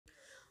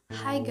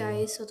Hi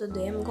guys, so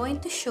today I'm going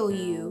to show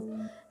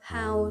you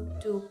how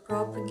to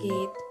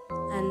propagate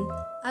an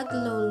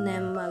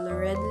Aglaonema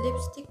red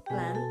lipstick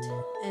plant,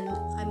 and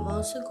I'm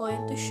also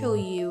going to show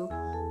you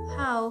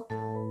how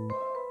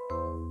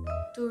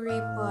to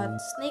repot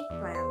snake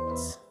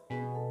plants.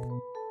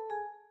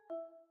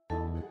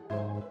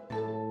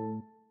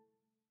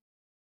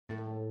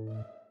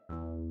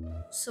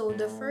 So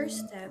the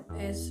first step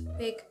is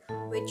pick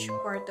which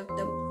part of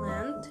the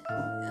plant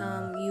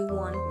you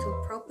want to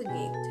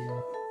propagate.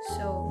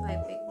 So I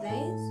pick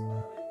this.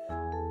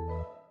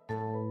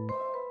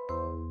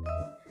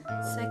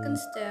 Second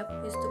step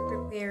is to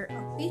prepare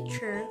a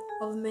pitcher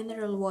of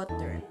mineral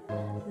water,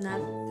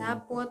 not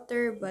tap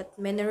water but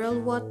mineral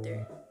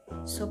water.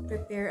 So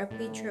prepare a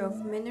pitcher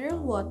of mineral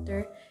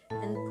water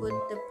and put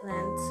the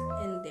plants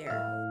in there.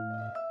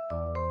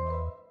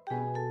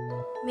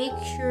 Make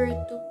sure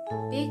to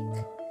pick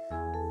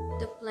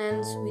the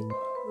plants with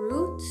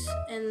roots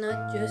and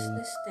not just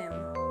the stem,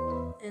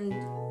 and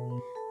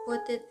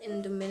put it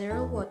in the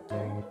mineral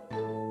water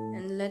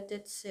and let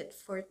it sit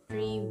for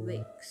 3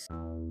 weeks.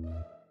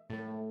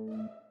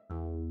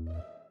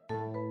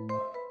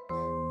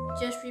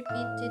 Just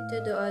repeat it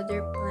to the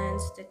other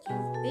plants that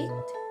you've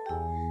picked,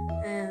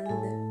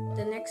 and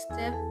the next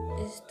step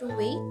is to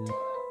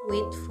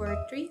wait for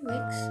 3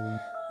 weeks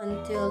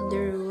until the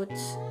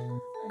roots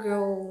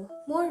grow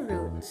more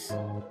roots.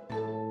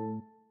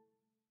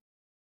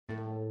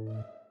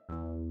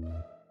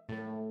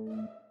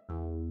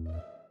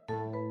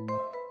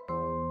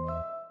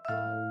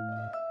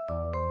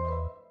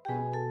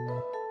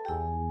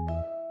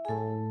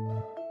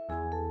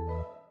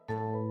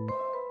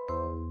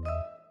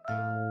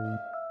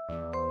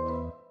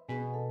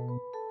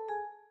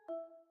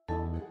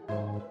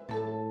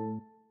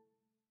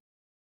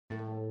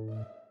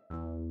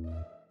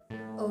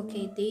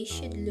 Okay, they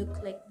should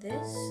look like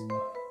this,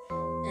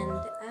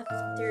 and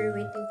after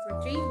waiting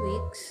for 3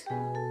 weeks,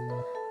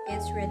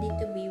 it's ready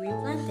to be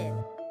replanted.